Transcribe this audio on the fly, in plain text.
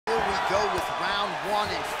we go with round one,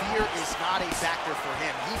 and fear is not a factor for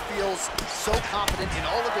him. He feels so confident in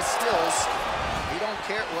all of his skills. He don't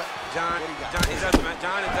care what. John, what it doesn't matter.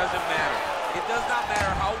 It does not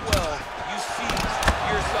matter how well you see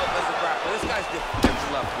yourself as a grappler. This guy's next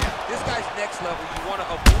level. Yeah. This guy's next level. You want to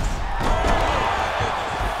boost.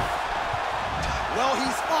 Well,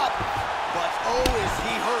 he's up, but oh, is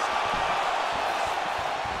he hurt.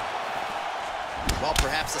 Well,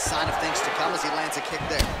 perhaps a sign of things to come as he lands a kick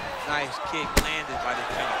there. Nice kick landed by the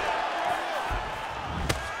chin.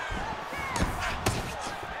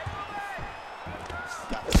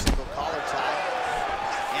 Got the single collar tie,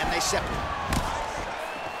 and they separate.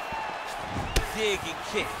 Dig and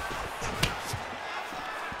kick.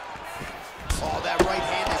 Oh, that right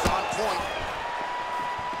hand is on point.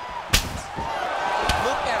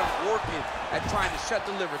 Look at him working at trying to shut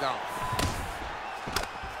the liver down.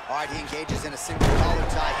 All right, he engages in a single collar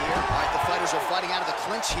tie here. All right, the fighters are fighting out of the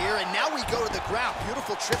clinch here, and now we go to the ground.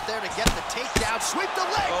 Beautiful trip there to get the takedown. Sweep the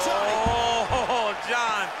leg, Johnny! Oh,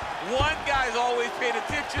 John. One guy's always paying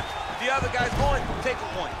attention. The other guy's going, take a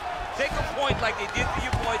point. Take a point like they did to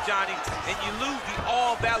your boy, Johnny, and you lose the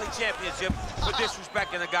All-Valley Championship for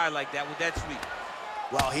disrespecting a guy like that with that sweep.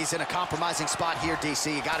 Well, he's in a compromising spot here,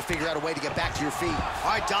 DC. You got to figure out a way to get back to your feet.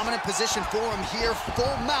 All right, dominant position for him here,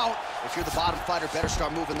 full mount. If you're the bottom fighter, better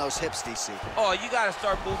start moving those hips, DC. Oh, you got to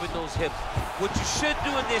start moving those hips. What you should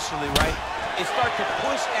do initially, right, is start to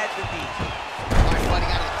push at the knee. All right,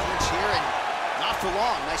 fighting out of the clinch here, and not for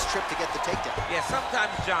long. Nice trip to get the takedown. Yeah,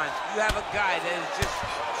 sometimes, John, you have a guy that is just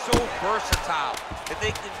so versatile that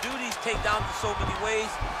they can do these takedowns in so many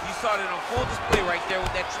ways. You saw it on full display right there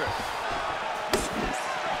with that trip.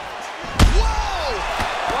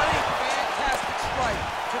 What a fantastic strike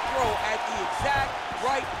to throw at the exact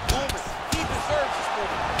right moment. He deserves this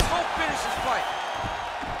moment. Go finish his fight.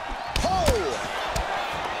 Oh!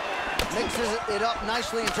 Mixes it up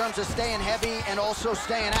nicely in terms of staying heavy and also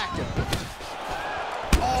staying active.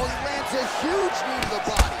 Oh, he lands a huge knee to the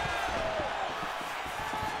body.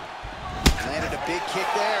 Landed a big kick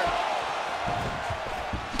there.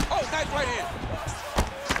 Oh, nice right hand.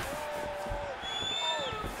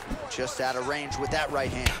 Just out of range with that right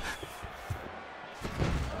hand.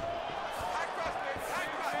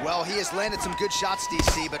 Well, he has landed some good shots,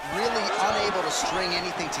 DC, but really unable to string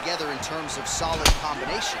anything together in terms of solid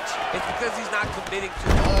combinations. It's because he's not committing to.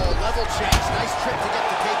 Oh, level change. Nice trip to get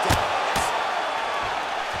the takedown.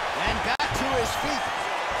 And back to his feet.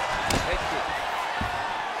 Head kick.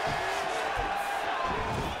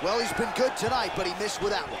 Well, he's been good tonight, but he missed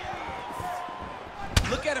with that one.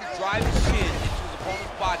 Look at him drive his chin into his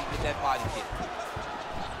opponent's body with that body kick.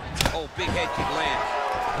 Oh, big head kick lands.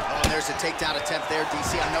 Oh, and there's a takedown attempt there,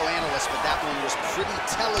 DC. I'm no analyst, but that one was pretty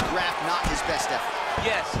telegraphed, not his best effort.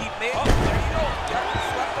 Yes, he made. Oh, there you go. Yep,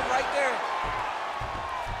 swept him right there.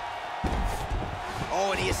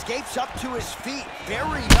 Oh, and he escapes up to his feet.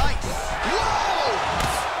 Very nice. Whoa!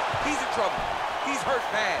 He's in trouble. He's hurt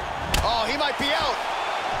bad. Oh, he might be out.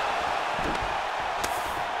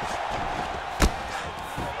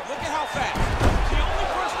 Look at how fast. The only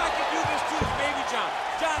person I can do this to is maybe John.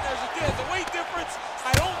 John, there's a weight difference.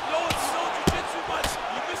 I don't know if you know jiu-jitsu much.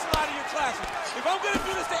 You miss a lot of your classes. If I'm going to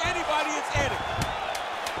do this to anybody, it's Eddie.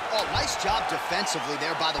 Oh, nice job defensively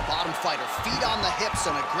there by the bottom fighter. Feet on the hips,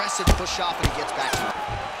 an aggressive push-off, and he gets back to it.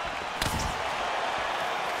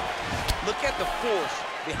 Look at the force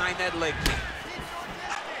behind that leg kick.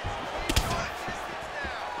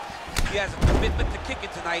 He has a commitment to kicking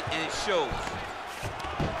tonight, and it shows.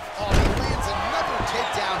 Oh, he lands another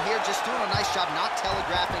takedown here, just doing a nice job not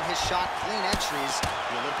telegraphing his shot. Clean entries.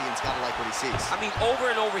 The Olympian's got to like what he sees. I mean,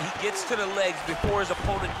 over and over, he gets to the legs before his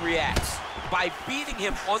opponent reacts. By beating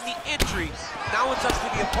him on the entry, now it's up to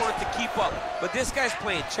the opponent to keep up. But this guy's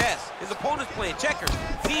playing chess. His opponent's playing checkers.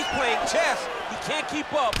 He's playing chess. He can't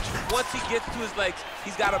keep up. Once he gets to his legs,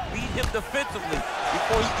 he's got to beat him defensively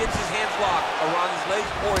before he gets his hands locked around his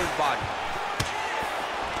legs or his body.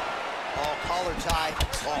 Oh, collar tie.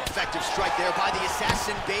 Oh, effective strike there by the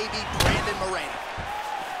assassin baby, Brandon Moreno.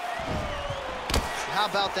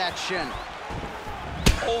 How about that shin?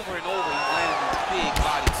 Over and over, he's landed these big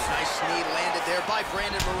body kicks. Nice knee landed there by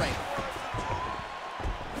Brandon Moreno.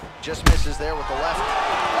 Just misses there with the left.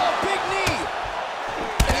 Oh, big knee!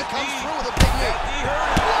 And he comes through with a big knee. He hurt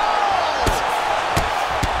him. Whoa!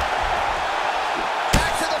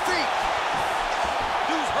 Back to the feet.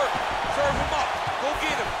 Dude's hurt. Serve him up. Go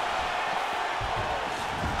get him.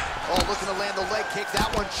 Oh, looking to land the leg kick.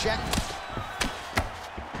 That one checked.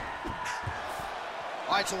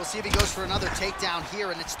 All right, so we'll see if he goes for another takedown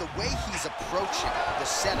here, and it's the way he's approaching the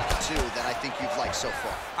setup, too, that I think you've liked so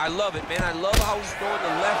far. I love it, man. I love how he's throwing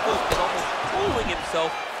the left hook and almost pulling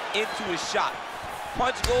himself into his shot.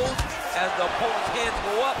 Punch goes, as the opponent's hands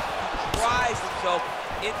go up, he drives himself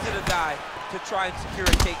into the guy to try and secure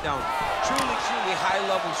a takedown. Truly, truly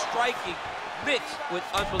high-level striking mixed with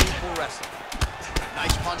unbelievable wrestling.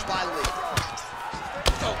 Nice punch by Lee.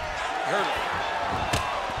 Oh, hurt him.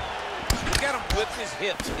 Look at him whip his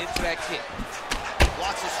hips into that kick.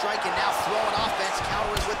 Blocks the strike and now throwing offense,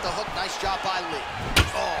 countering with the hook. Nice job by Lee.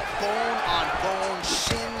 Oh, bone on bone,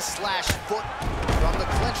 shin slash foot from the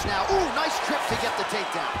clinch now. Ooh, nice trip to get the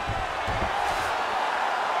takedown.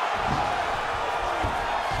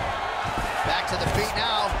 Back to the feet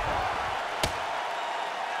now.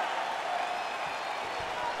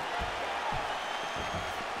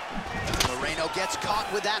 Moreno gets caught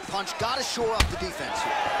with that punch. Got to shore up the defense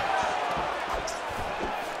here.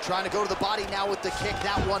 Trying to go to the body now with the kick.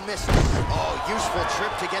 That one misses. Oh, useful trip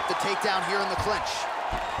to get the takedown here in the clinch.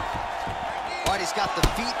 All right, he's got the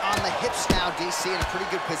feet on the hips now, DC, in a pretty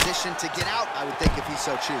good position to get out, I would think, if he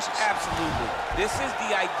so chooses. Absolutely. This is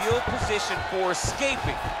the ideal position for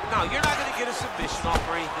escaping. Now, you're not going to get a submission off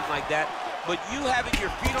or anything like that, but you having your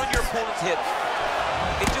feet on your opponent's hips,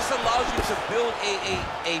 it just allows you to build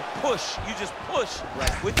a push. You just push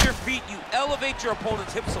with your feet. You elevate your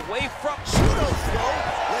opponent's hips away from pseudo throw.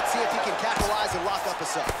 Let's see if he can capitalize and lock up a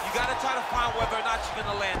sub. You got to try to find whether or not you're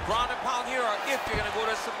going to land ground and pound here or if you're going to go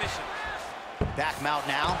to submission. Back mount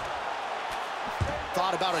now.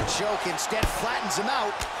 Thought about a choke, instead flattens him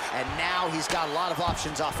out. And now he's got a lot of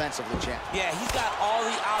options offensively, champ. Yeah, he's got all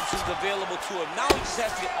the options available to him. Now he just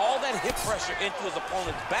has to get all that hip pressure into his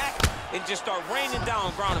opponent's back and just start raining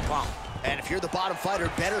down ground and pound. And if you're the bottom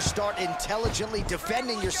fighter, better start intelligently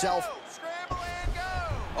defending yourself.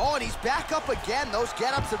 Oh, and he's back up again. Those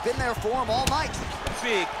get-ups have been there for him all night.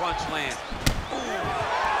 Big punch land. Ooh.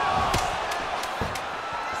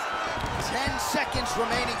 10 seconds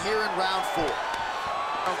remaining here in round 4.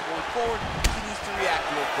 Going forward, he needs to react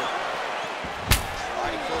real quick. All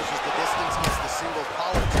right, he closes the distance, gets the single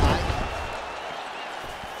collar tie.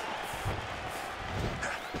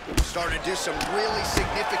 Starting to do some really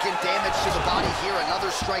significant damage to the body here.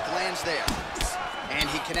 Another strike lands there. And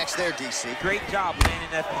he connects there, DC. Great job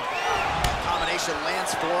landing that punch. Combination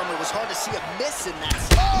lands for him. It was hard to see a miss in that.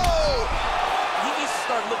 Oh! He needs to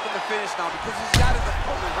start looking to finish now because he's got his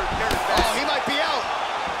opponent hurt very bad. Oh, he might be out.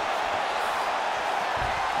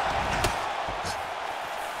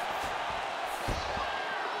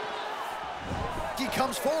 He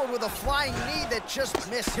comes forward with a flying knee that just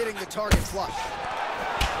missed hitting the target flush.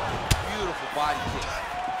 Beautiful body kick.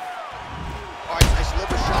 All right, nice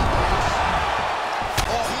liver shot.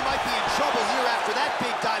 Oh, he might be in trouble here after that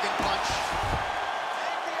big diving punch.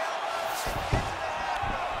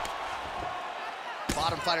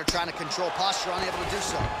 Bottom fighter trying to control posture, unable to do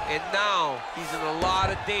so. And now he's in a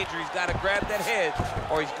lot of danger. He's got to grab that head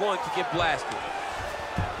or he's going to get blasted.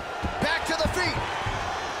 Back to the feet.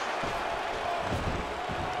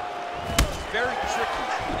 Very tricky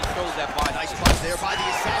when he throws that body. Nice punch there by the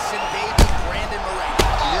assassin, baby, Brandon Moreno.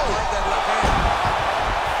 He didn't like that left hand.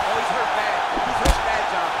 Oh, he's hurt bad. He's hurt bad,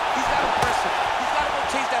 John. He's got to press him. He's got to go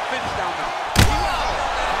chase that finish down now.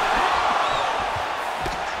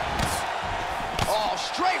 Oh,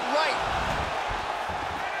 straight right.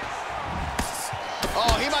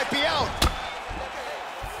 Oh, he might be out.